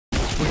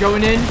We're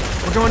going in.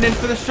 We're going in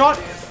for the shot.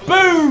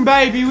 Boom,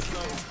 baby.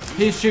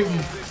 He's shooting.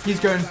 He's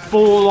going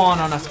full on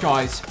us,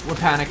 guys. We're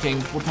panicking.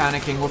 We're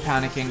panicking. We're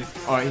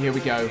panicking. All right, here we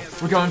go.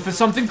 We're going for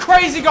something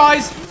crazy,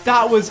 guys.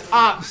 That was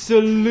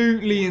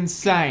absolutely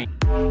insane.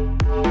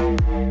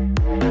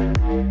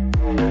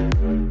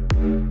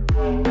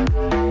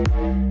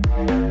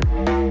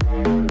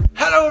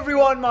 Hello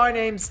everyone, my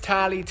name's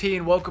Tali-T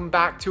and welcome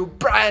back to a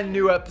brand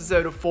new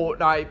episode of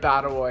Fortnite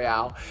Battle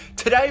Royale.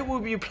 Today we'll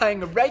be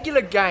playing a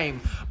regular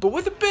game, but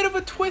with a bit of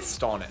a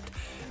twist on it.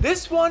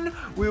 This one,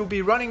 we will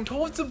be running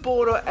towards the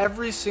border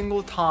every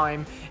single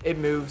time it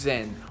moves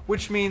in,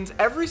 which means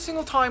every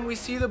single time we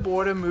see the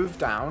border move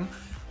down,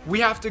 we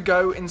have to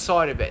go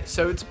inside of it.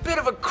 So it's a bit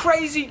of a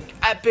crazy,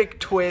 epic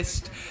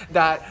twist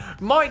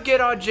that might get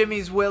our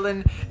jimmies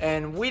willing,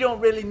 and we don't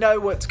really know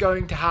what's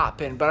going to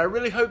happen. But I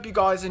really hope you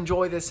guys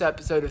enjoy this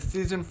episode of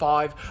Season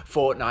 5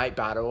 Fortnite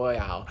Battle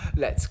Royale.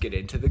 Let's get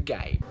into the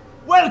game.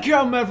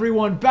 Welcome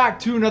everyone back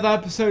to another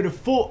episode of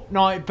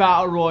Fortnite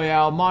Battle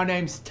Royale. My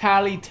name's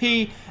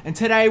Tali-T, and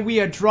today we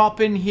are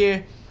dropping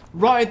here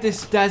right at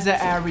this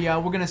desert area.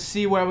 We're going to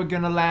see where we're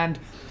going to land,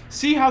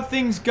 see how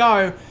things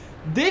go.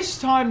 This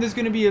time there's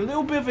going to be a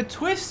little bit of a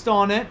twist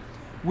on it.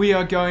 We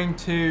are going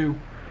to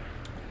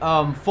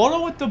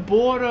follow what the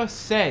border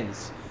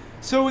says.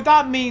 So what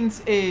that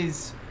means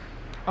is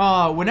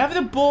whenever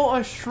the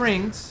border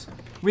shrinks,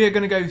 we are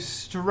going to go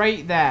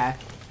straight there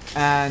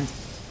and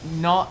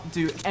not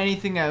do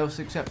anything else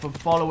except for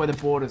follow where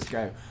the borders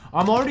go.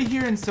 I'm already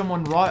hearing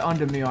someone right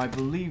under me. I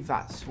believe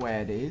that's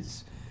where it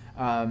is.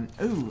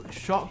 Ooh, a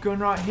shotgun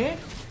right here.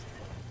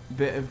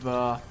 Bit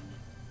of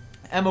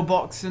ammo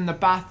box in the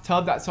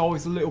bathtub. That's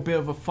always a little bit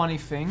of a funny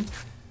thing.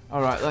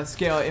 Alright, let's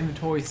get our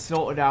inventory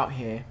sorted out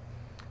here.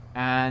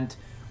 And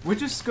we're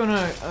just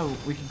gonna... Oh,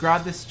 we can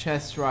grab this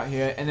chest right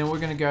here. And then we're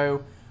gonna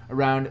go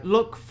around,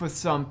 look for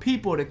some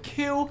people to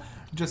kill.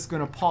 Just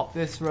gonna pop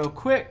this real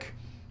quick.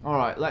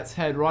 Alright, let's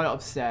head right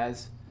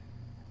upstairs.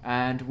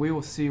 And we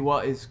will see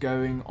what is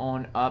going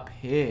on up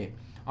here.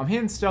 I'm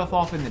hearing stuff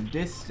off in the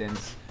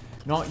distance.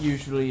 Not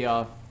usually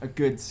a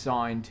good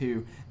sign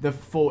to the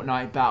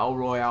Fortnite Battle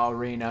Royale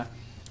arena.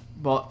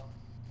 But,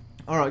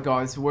 alright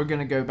guys, we're going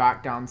to go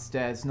back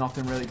downstairs.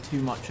 Nothing really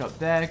too much up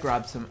there.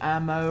 Grab some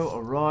ammo,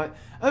 alright.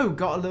 Oh,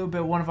 got a little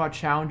bit of one of our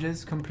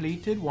challenges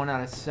completed. 1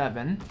 out of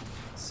 7.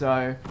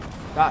 So,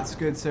 that's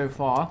good so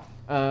far.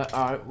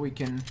 Alright, we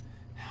can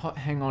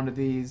hang on to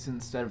these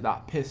instead of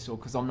that pistol,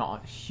 because I'm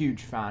not a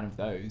huge fan of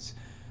those.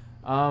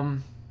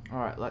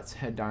 Alright, let's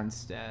head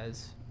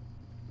downstairs.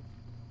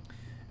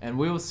 And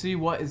we will see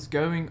what is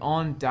going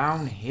on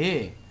down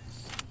here.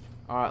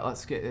 Alright,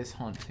 let's get this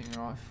hunting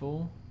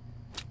rifle.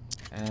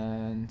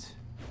 And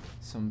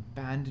some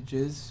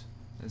bandages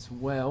as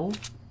well.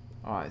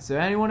 Alright, is there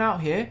anyone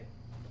out here?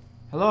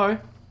 Hello?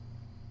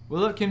 We're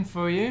looking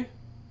for you.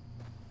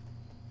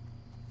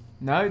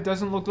 No, it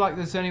doesn't look like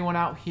there's anyone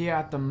out here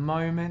at the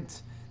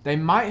moment. They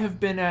might have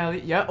been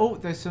early. Yeah, oh,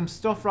 there's some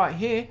stuff right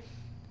here.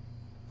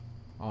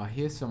 Oh, I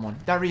hear someone.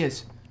 There he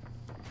is.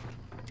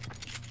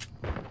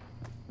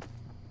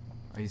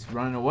 He's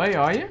running away,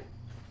 are you?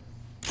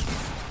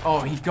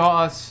 Oh, he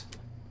got us.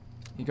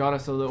 He got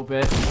us a little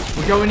bit.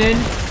 We're going in.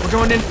 We're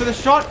going in for the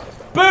shot.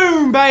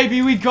 Boom,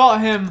 baby. We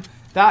got him.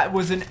 That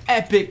was an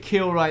epic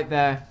kill right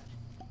there.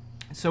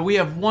 So we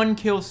have 1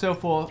 kill so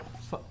far.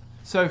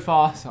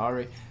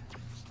 Sorry.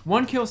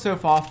 1 kill so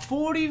far.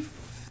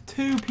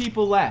 42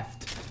 people left.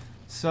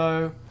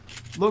 So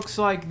looks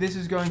like this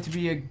is going to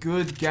be a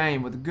good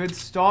game. With a good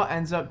start,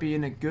 ends up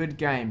being a good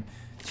game.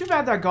 Too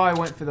bad that guy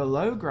went for the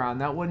low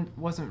ground. That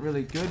wasn't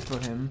really good for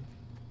him.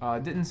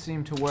 Didn't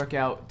seem to work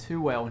out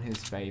too well in his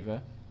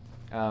favor.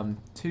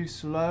 Too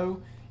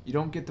slow, you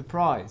don't get the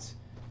prize.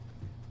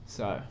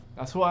 So,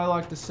 that's what I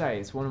like to say.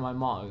 It's one of my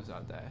mottos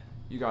out there.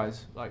 You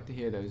guys like to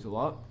hear those a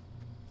lot.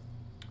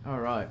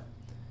 Alright.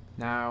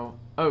 Now,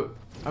 oh,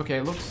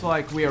 okay, looks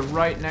like we are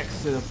right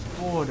next to the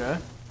border.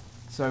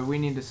 So we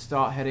need to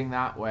start heading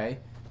that way,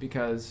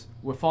 because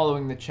we're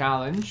following the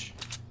challenge.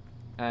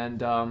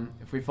 And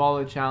if we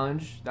follow the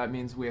challenge, that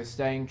means we are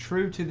staying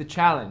true to the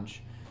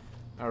challenge.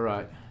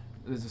 Alright.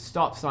 There's a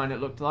stop sign, it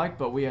looked like,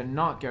 but we are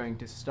not going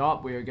to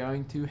stop. We are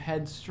going to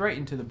head straight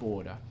into the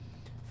border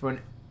for an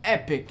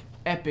epic,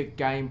 epic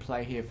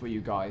gameplay here for you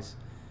guys.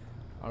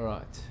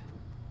 Alright.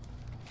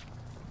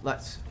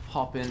 Let's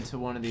hop into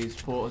one of these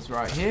portals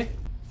right here.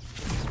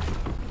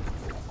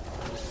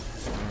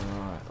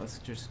 Alright, let's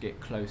just get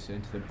closer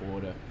into the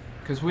border,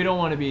 because we don't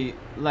want to be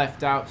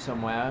left out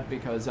somewhere,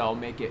 because that'll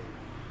make it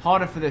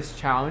harder for this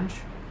challenge.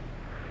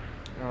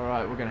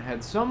 Alright, we're going to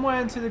head somewhere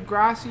into the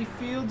grassy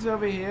fields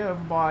over here,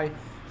 over by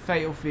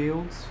Fatal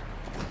Fields.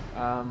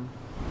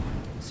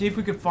 See if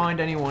we could find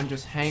anyone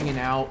just hanging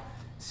out,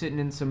 sitting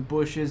in some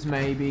bushes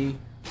maybe.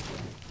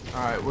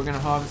 Alright, we're going to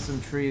harvest some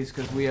trees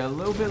because we are a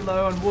little bit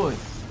low on wood.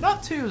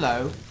 Not too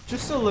low,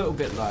 just a little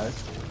bit low.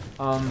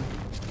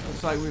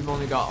 Looks like we've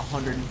only got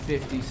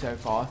 150 so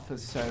far,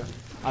 so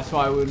that's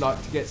why we would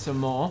like to get some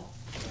more.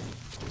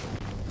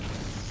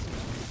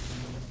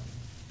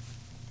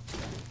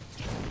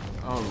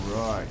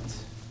 Alright.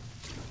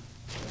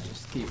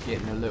 Keep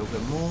getting a little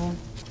bit more.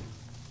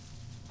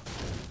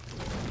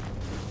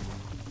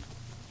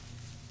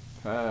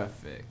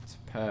 Perfect.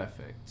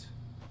 Perfect.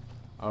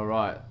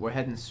 Alright, we're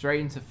heading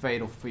straight into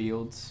Fatal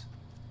Fields.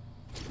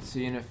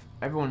 Seeing if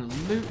everyone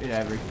looted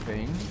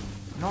everything.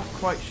 Not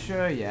quite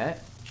sure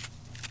yet.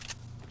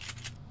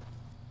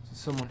 There's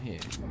someone here.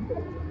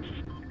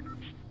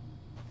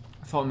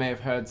 I thought I may have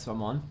heard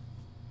someone.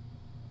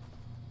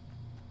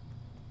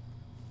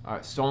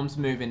 Alright, Storm's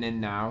moving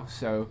in now,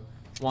 so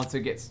once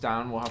it gets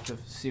down, we'll have to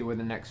see where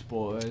the next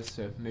border is,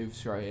 so move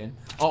straight in.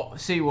 Oh,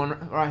 see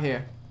one right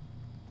here.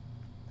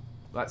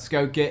 Let's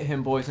go get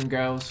him, boys and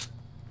girls.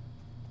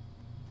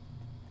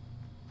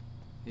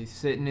 He's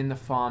sitting in the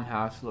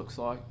farmhouse, looks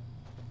like.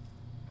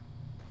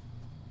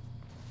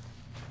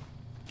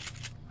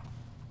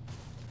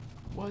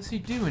 What is he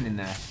doing in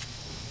there?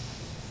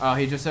 Oh,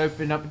 he just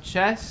opened up a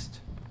chest.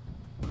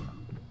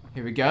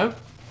 Here we go.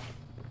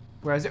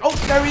 Where is it? Oh,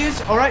 there he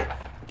is. All right.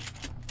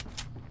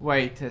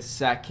 Wait a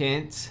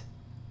second.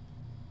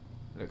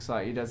 Looks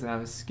like he doesn't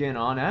have a skin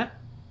on, eh?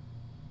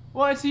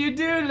 What are you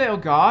doing, little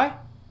guy?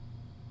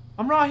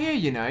 I'm right here,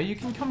 you know. You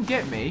can come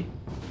get me.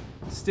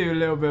 Let's do a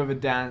little bit of a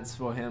dance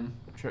for him.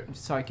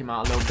 Psych him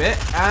out a little bit.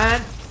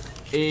 And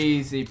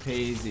easy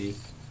peasy.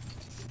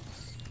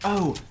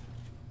 Oh.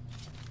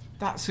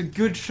 That's a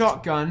good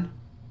shotgun.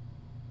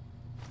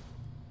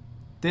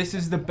 This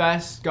is the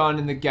best gun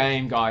in the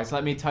game, guys.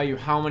 Let me tell you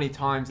how many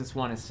times this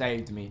one has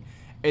saved me.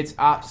 It's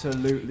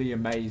absolutely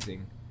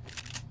amazing.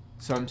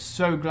 So I'm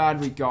so glad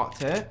we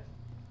got it.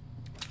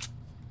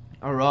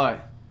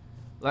 Alright.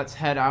 Let's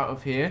head out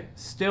of here.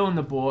 Still in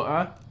the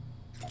border.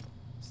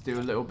 Let's do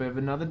a little bit of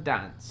another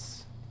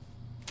dance.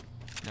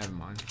 Never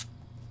mind.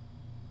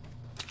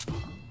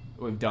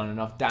 We've done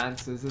enough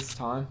dances this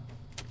time.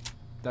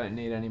 Don't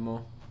need any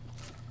more.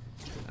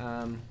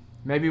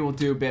 Maybe we'll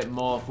do a bit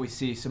more if we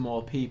see some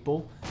more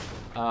people.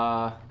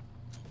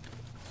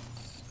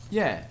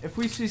 Yeah, if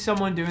we see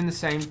someone doing the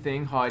same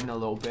thing, hiding a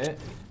little bit,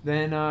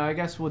 then I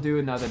guess we'll do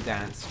another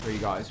dance for you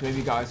guys. Maybe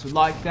you guys would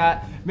like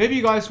that. Maybe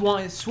you guys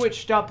want it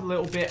switched up a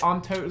little bit.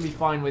 I'm totally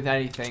fine with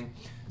anything.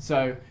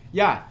 So,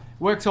 yeah,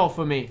 works all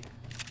for me.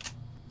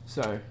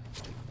 So,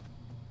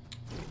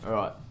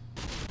 alright.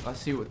 Let's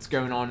see what's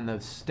going on in the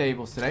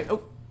stables today.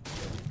 Oh,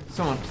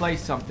 someone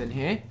placed something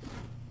here.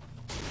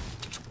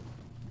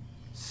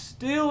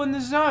 Still in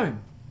the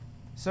zone.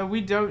 So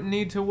we don't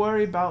need to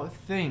worry about a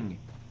thing.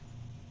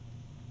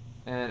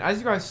 And as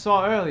you guys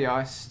saw earlier,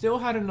 I still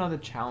had another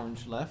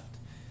challenge left.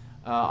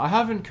 I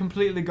haven't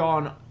completely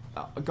gotten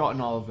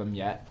all of them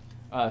yet.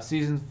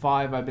 Season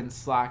 5, I've been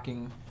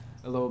slacking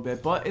a little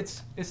bit, but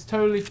it's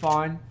totally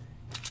fine.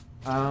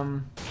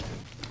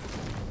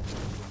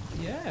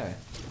 Yeah.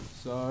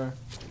 So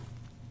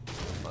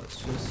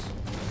let's just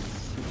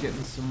keep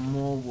getting some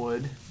more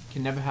wood.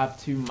 Can never have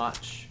too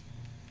much.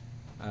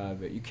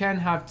 But you can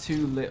have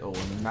too little,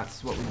 and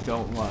that's what we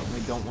don't want.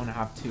 We don't want to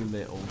have too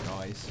little,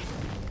 guys.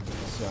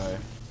 So,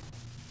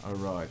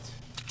 alright.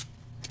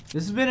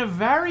 This has been a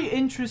very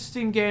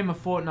interesting game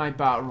of Fortnite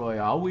Battle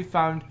Royale. We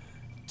found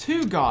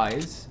 2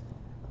 guys.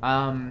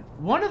 One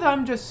of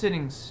them just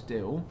sitting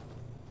still.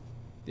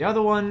 The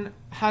other one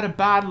had a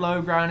bad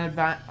low ground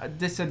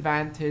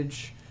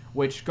disadvantage,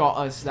 which got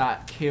us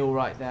that kill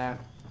right there.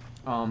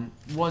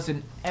 Was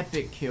an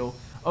epic kill.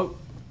 Oh,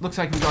 looks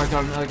like we got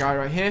another guy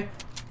right here.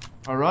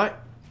 Alright,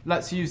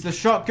 let's use the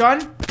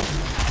shotgun.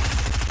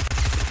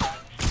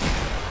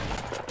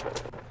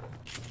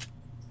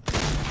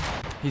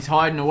 He's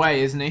hiding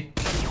away, isn't he?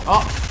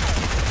 Oh,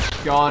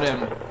 got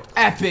him.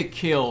 Epic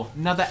kill.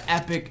 Another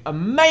epic,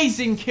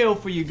 amazing kill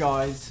for you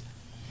guys.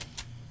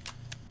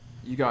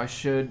 You guys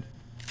should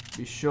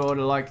be sure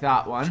to like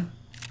that one.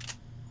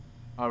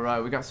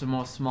 Alright, we got some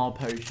more small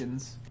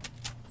potions.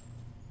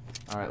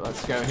 Alright,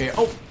 let's go here.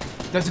 Oh,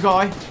 there's a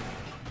guy.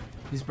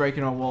 He's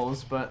breaking our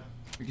walls, but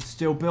we can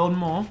still build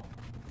more.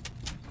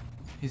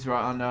 He's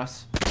right under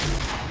us.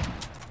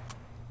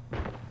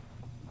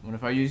 What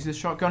if I use this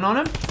shotgun on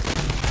him?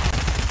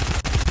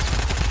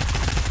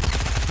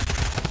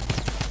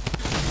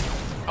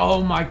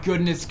 Oh my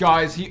goodness,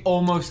 guys. He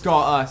almost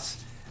got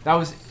us. That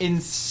was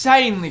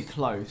insanely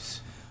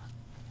close.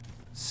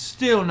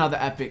 Still another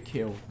epic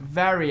kill.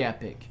 Very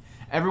epic.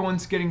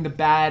 Everyone's getting the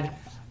bad,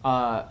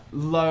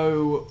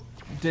 low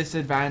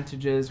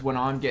disadvantages when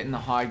I'm getting the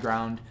high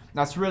ground.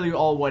 That's really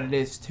all what it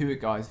is to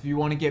it, guys. If you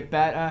want to get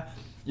better,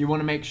 you want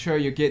to make sure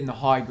you're getting the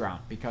high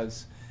ground,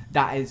 because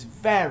that is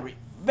very,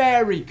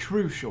 very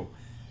crucial.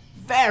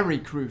 Very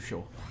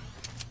crucial.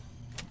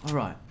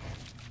 Alright.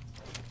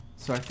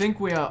 So I think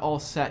we are all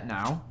set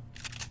now.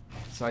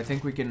 So I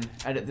think we can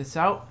edit this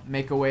out,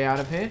 make our way out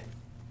of here.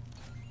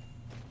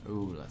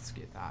 Ooh, let's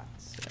get that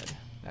instead.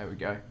 There we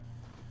go.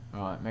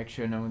 Alright, make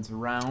sure no one's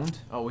around.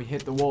 Oh, we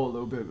hit the wall a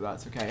little bit, but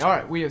that's okay.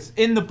 Alright, we are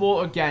in the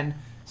boat again.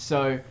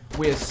 So,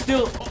 we are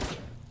still...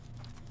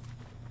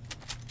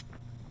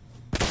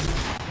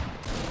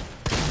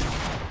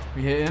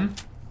 We hit him.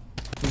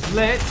 He's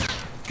lit.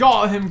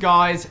 got him,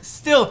 guys.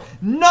 Still,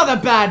 another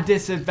bad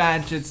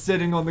disadvantage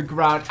sitting on the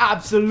ground.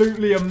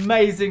 Absolutely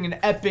amazing and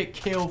epic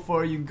kill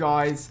for you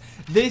guys.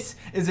 This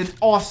is an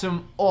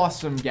awesome,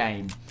 awesome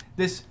game.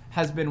 This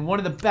has been one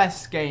of the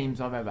best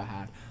games I've ever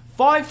had.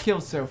 5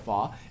 kills so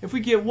far. If we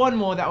get one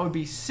more, that would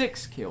be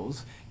 6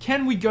 kills.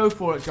 Can we go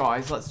for it,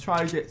 guys? Let's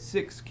try to get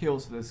 6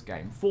 kills for this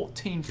game.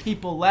 14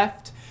 people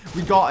left.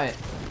 We got it.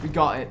 We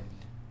got it.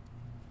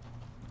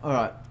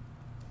 Alright.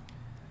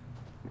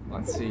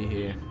 Let's see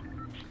here.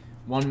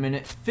 1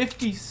 minute,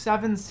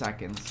 57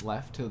 seconds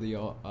left till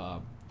the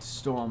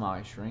Storm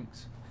Eye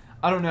shrinks.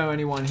 I don't know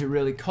anyone who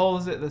really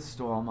calls it the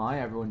Storm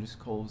Eye. Everyone just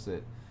calls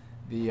it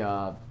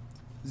the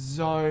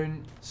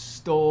Zone,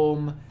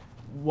 Storm,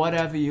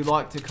 whatever you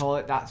like to call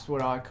it. That's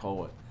what I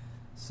call it.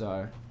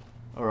 So,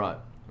 alright.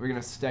 We're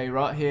going to stay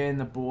right here in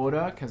the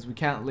border because we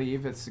can't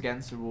leave. It's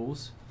against the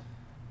rules.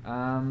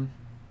 Yeah,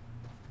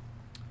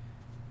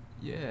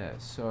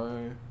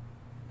 so...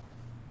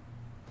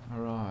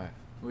 Alright.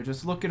 We're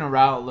just looking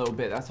around a little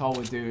bit. That's all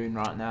we're doing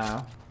right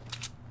now.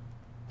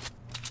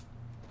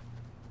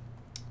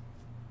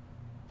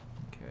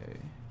 Okay.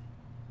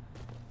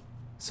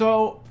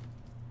 So,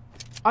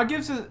 I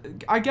guess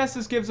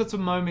this gives us a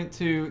moment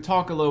to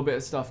talk a little bit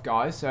of stuff,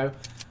 guys. So,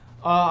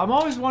 I'm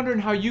always wondering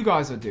how you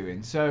guys are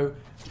doing. So,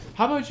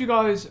 how about you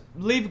guys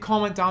leave a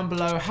comment down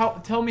below.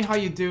 Tell me how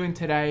you're doing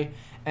today.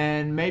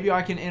 And maybe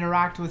I can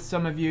interact with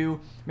some of you.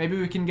 Maybe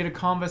we can get a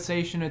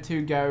conversation or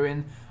two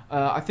going.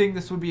 I think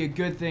this would be a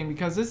good thing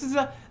because this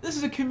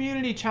is a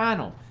community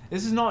channel.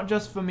 This is not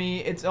just for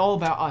me. It's all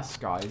about us,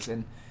 guys.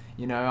 And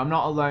you know, I'm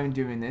not alone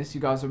doing this.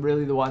 You guys are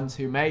really the ones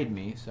who made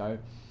me. So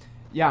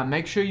yeah,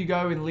 make sure you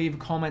go and leave a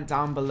comment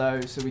down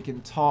below so we can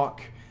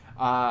talk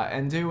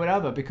and do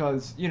whatever.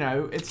 Because you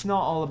know, it's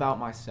not all about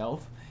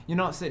myself. You're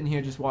not sitting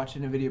here just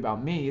watching a video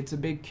about me. It's a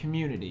big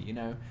community. You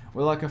know,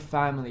 we're like a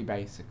family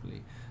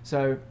basically.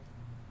 So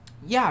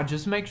yeah,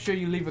 just make sure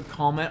you leave a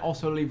comment.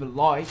 Also leave a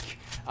like.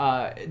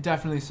 It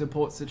definitely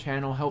supports the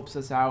channel, helps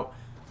us out.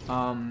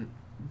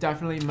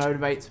 Definitely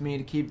motivates me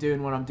to keep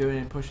doing what I'm doing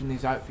and pushing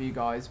these out for you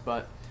guys.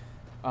 But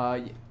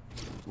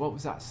what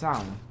was that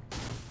sound?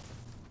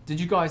 Did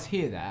you guys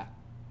hear that?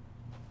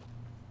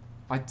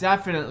 I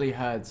definitely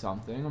heard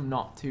something. I'm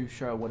not too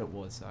sure what it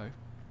was though.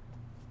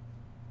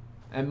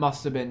 It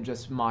must have been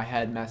just my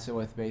head messing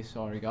with me.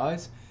 Sorry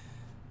guys.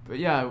 But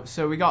yeah,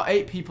 so we got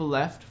 8 people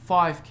left,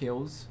 5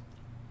 kills.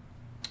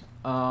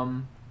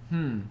 I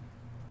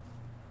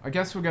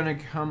guess we're gonna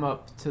come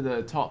up to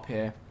the top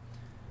here.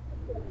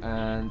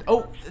 And,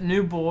 oh,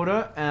 new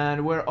border,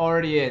 and we're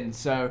already in.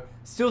 So,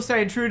 still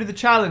staying true to the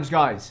challenge,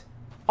 guys.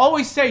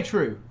 Always stay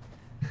true.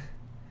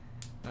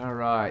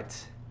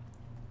 Alright.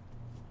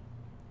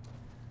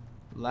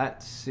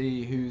 Let's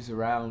see who's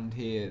around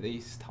here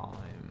this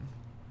time.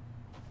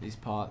 These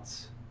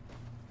parts.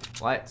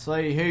 Let's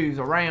see who's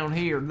around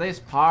here this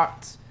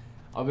part.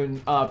 I've been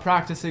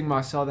practicing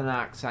my southern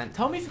accent.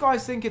 Tell me if you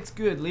guys think it's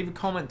good. Leave a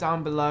comment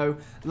down below.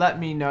 Let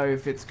me know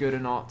if it's good or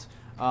not.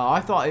 I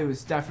thought it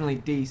was definitely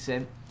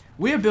decent.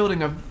 We are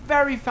building a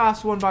very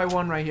fast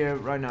 1x1 right here,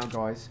 right now,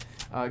 guys.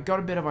 Got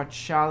a bit of a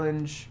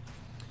challenge.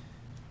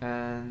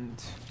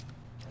 And...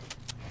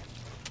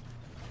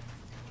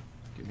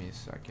 give me a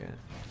second.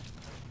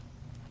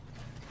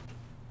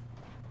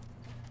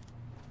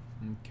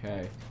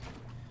 Okay.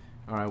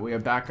 Alright, we are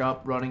back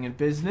up, running in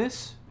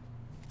business.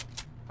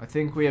 I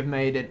think we have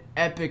made an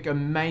epic,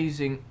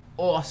 amazing,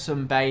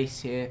 awesome base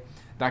here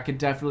that could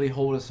definitely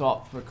hold us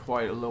up for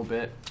quite a little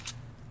bit.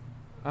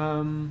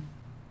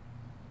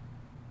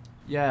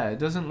 Yeah, it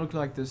doesn't look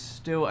like there's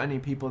still any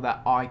people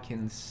that I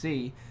can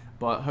see,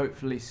 but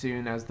hopefully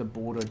soon as the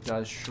border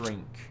does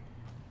shrink.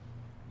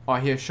 Oh,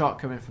 I hear a shot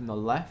coming from the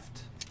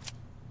left.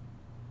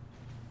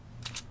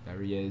 There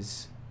he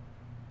is.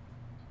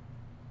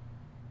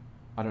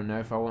 I don't know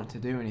if I want to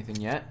do anything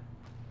yet.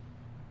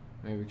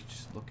 Maybe we could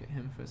just look at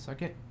him for a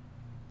second.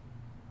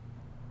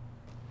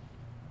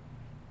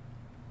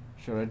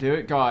 Should I do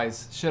it,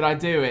 guys? Should I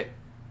do it?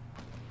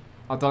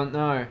 I don't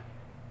know.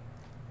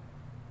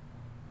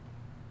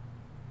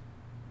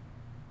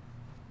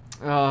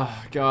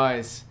 Oh,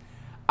 guys.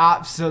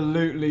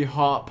 Absolutely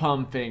heart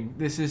pumping.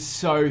 This is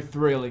so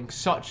thrilling.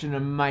 Such an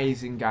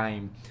amazing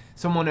game.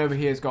 Someone over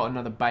here has got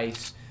another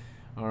base.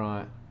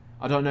 Alright.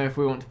 I don't know if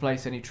we want to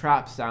place any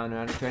traps down or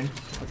anything.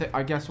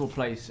 I guess we'll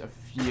place a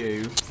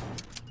few.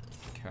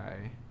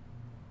 Okay.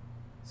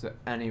 Is there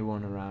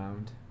anyone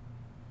around?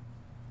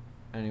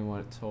 Anyone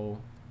at all?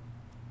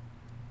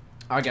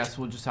 I guess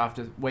we'll just have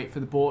to wait for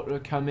the border to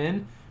come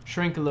in,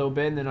 shrink a little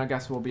bit, and then I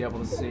guess we'll be able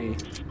to see.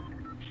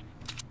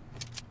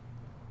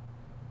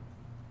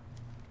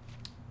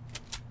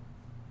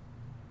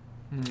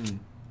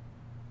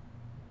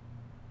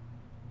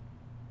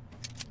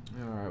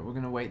 Alright, we're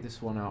gonna wait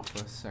this one out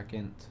for a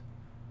second.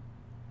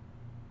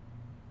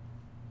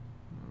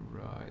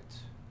 Alright.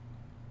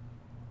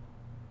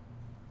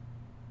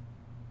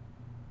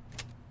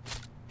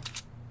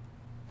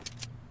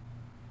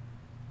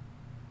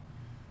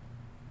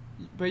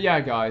 But yeah,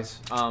 guys,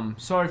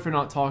 sorry for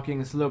not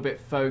talking. It's a little bit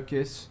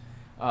focused.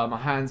 My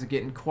hands are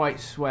getting quite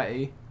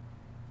sweaty.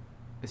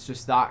 It's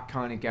just that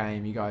kind of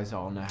game. You guys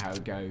all know how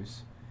it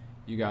goes.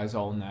 You guys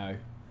all know.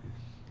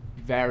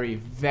 Very,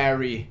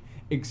 very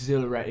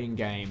exhilarating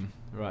game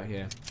right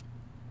here.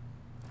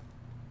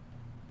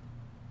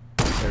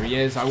 There he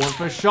is. I went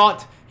for a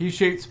shot. He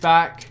shoots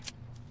back.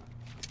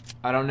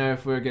 I don't know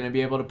if we're going to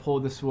be able to pull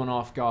this one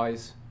off,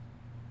 guys.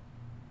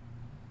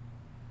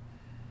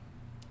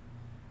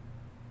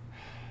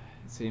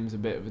 It seems a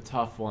bit of a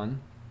tough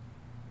one.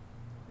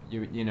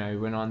 You know,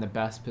 we're not in the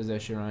best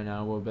position right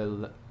now. We're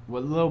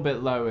a little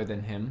bit lower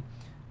than him.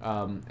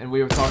 And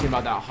we were talking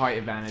about that height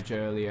advantage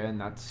earlier,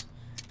 and that's,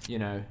 you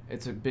know,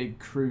 it's a big,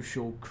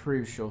 crucial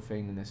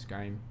thing in this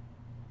game.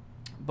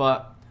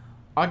 But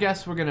I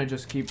guess we're going to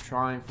just keep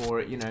trying for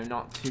it. You know,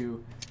 not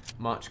too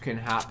much can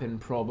happen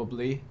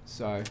probably.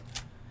 So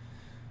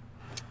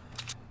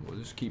we'll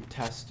just keep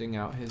testing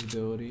out his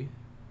ability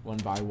one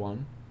by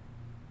one.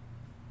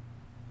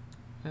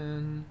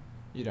 And,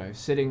 you know,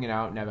 sitting it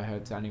out never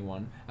hurts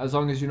anyone. As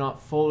long as you're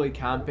not fully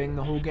camping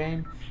the whole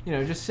game. You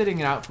know, just sitting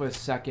it out for a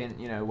second,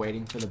 you know,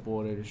 waiting for the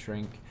border to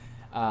shrink.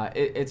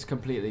 It's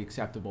completely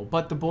acceptable.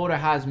 But the border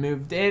has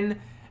moved in,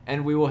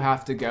 and we will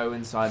have to go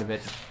inside of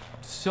it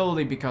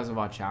solely because of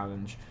our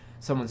challenge.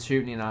 Someone's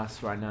shooting at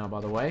us right now,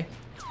 by the way.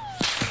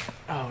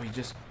 Oh, he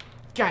just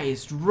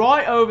gazed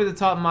right over the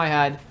top of my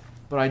head.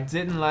 But I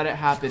didn't let it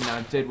happen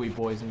now, did we,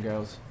 boys and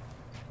girls?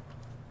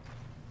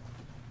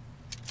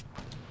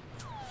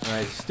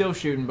 Alright, still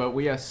shooting, but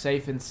we are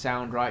safe and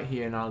sound right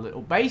here in our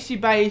little basey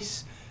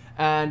base.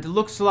 And it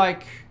looks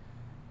like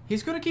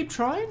he's going to keep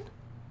trying.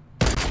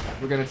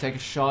 We're going to take a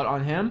shot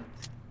on him.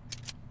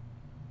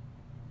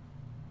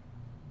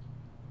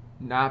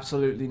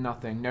 Absolutely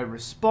nothing. No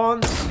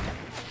response.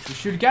 We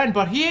shoot again,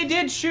 but he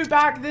did shoot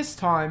back this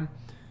time.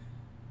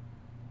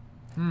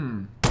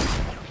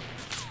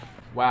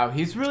 Wow,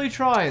 he's really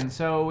trying,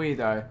 so are we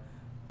though.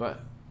 But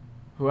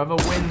whoever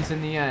wins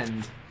in the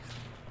end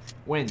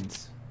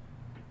wins.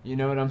 You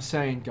know what I'm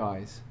saying,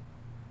 guys?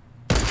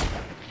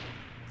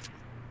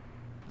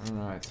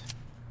 Alright.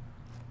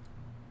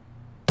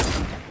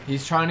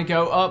 He's trying to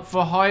go up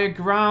for higher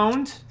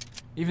ground.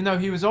 Even though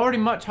he was already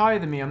much higher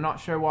than me. I'm not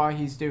sure why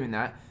he's doing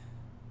that.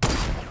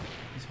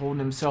 He's holding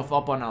himself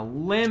up on a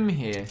limb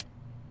here.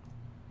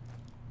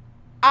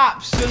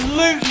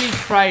 Absolutely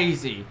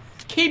crazy.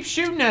 Keep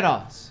shooting at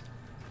us.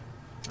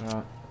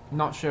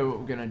 Not sure what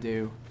we're going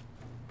to do.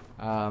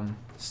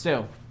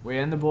 Still,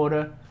 we're in the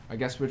border. I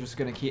guess we're just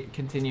going to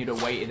continue to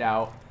wait it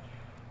out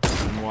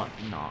and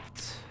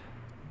whatnot.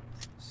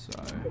 So,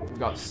 we've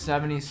got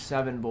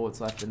 77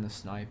 bullets left in the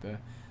sniper.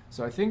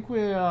 So, I think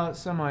we're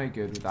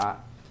semi-good with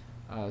that.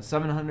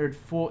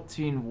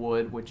 714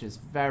 wood, which is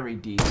very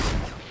decent.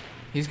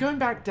 He's going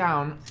back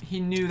down. He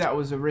knew that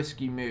was a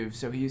risky move,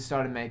 so he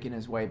started making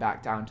his way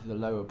back down to the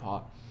lower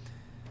part.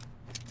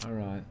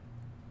 Alright.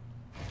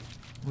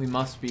 We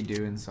must be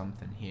doing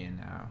something here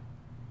now.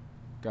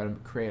 Got to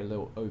create a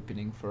little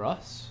opening for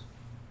us.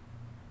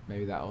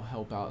 Maybe that'll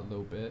help out a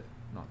little bit.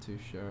 Not too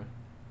sure.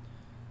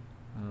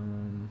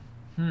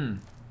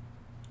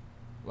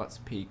 Let's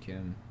peek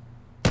him.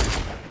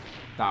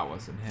 That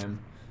wasn't him.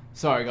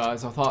 Sorry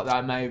guys, I thought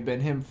that may have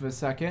been him for a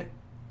second.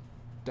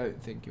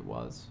 Don't think it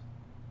was.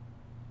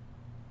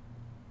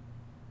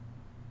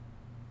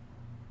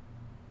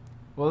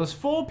 Well, there's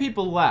 4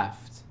 people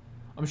left.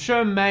 I'm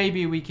sure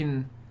maybe we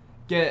can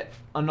get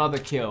another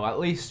kill. At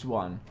least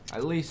one.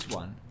 At least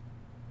one.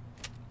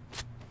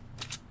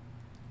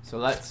 So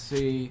let's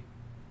see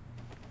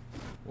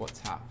what's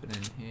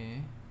happening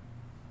here.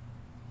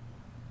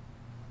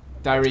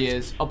 There he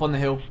is, up on the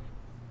hill.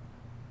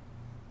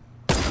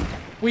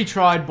 We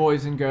tried,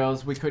 boys and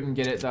girls. We couldn't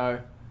get it,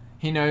 though.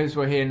 He knows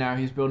we're here now.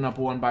 He's building up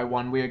one by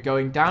one. We are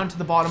going down to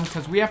the bottom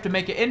because we have to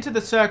make it into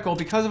the circle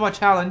because of our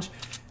challenge.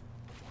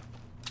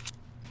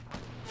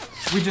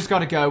 We just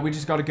gotta go. We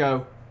just gotta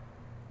go.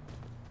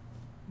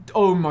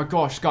 Oh my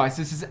gosh, guys.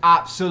 This is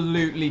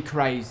absolutely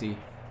crazy.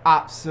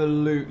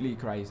 Absolutely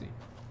crazy.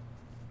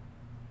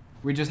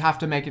 We just have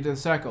to make it to the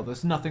circle.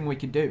 There's nothing we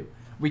can do.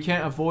 We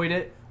can't avoid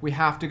it. We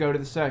have to go to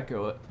the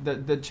circle.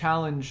 The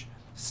challenge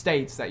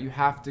states that you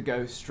have to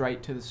go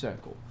straight to the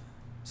circle.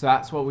 So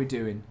that's what we're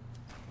doing.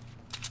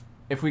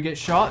 If we get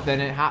shot, then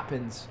it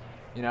happens.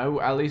 You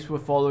know, at least we're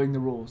following the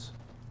rules.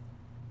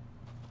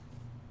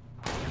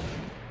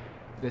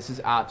 This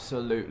is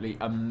absolutely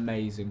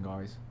amazing,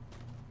 guys.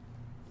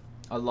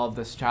 I love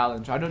this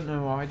challenge. I don't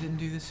know why I didn't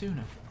do this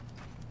sooner.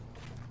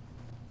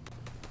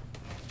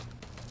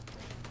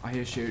 I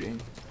hear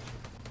shooting.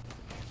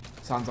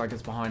 Sounds like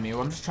it's behind me.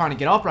 Well, I'm just trying to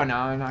get up right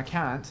now and I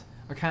can't.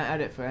 I can't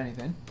edit for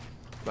anything.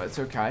 But it's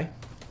okay.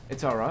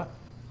 It's alright.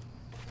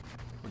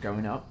 We're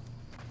going up.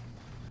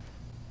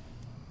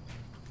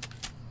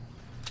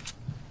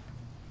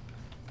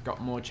 Got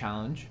more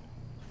challenge.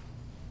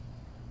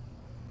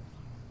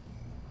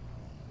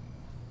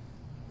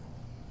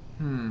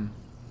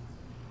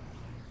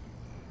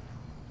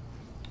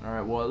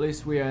 Alright, well at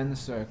least we are in the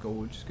circle.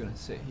 We're just gonna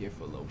sit here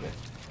for a little bit.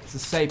 It's the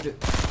safest.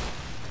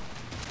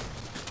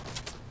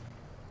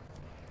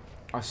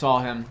 I saw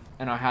him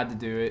and I had to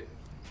do it.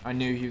 I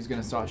knew he was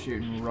gonna start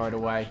shooting right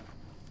away.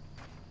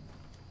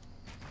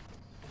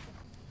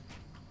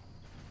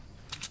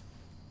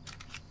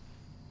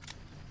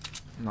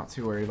 I'm not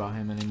too worried about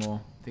him anymore.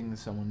 I think there's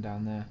someone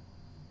down there.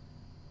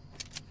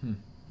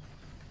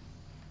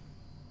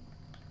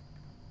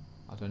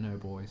 I don't know,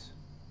 boys.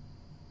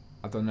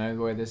 I don't know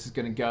where this is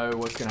gonna go.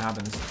 What's gonna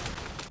happen?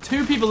 There's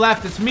 2 people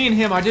left. It's me and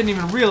him. I didn't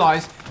even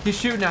realize he's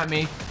shooting at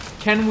me.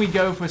 Can we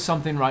go for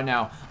something right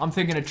now? I'm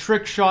thinking a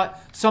trick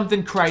shot.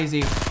 Something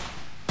crazy.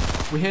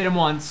 We hit him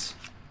once.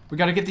 We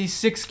gotta get these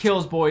 6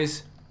 kills,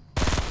 boys.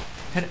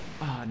 Hit it.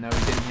 Oh, no,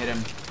 he didn't hit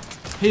him.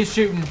 He's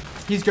shooting.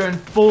 He's going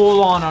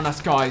full on us,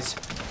 guys.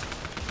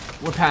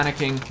 We're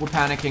panicking. We're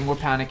panicking. We're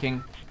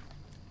panicking.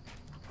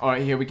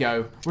 Alright, here we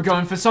go. We're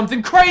going for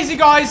something crazy,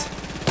 guys!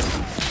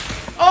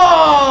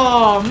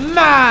 Oh,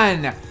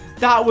 man!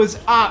 That was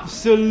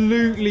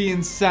absolutely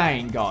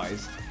insane,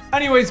 guys.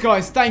 Anyways,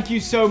 guys, thank you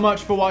so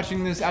much for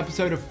watching this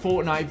episode of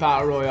Fortnite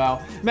Battle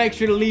Royale. Make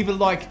sure to leave a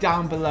like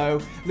down below.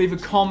 Leave a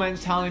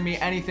comment telling me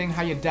anything,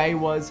 how your day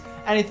was,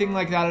 anything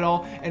like that at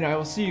all. And I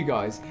will see you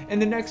guys in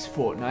the next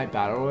Fortnite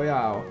Battle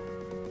Royale.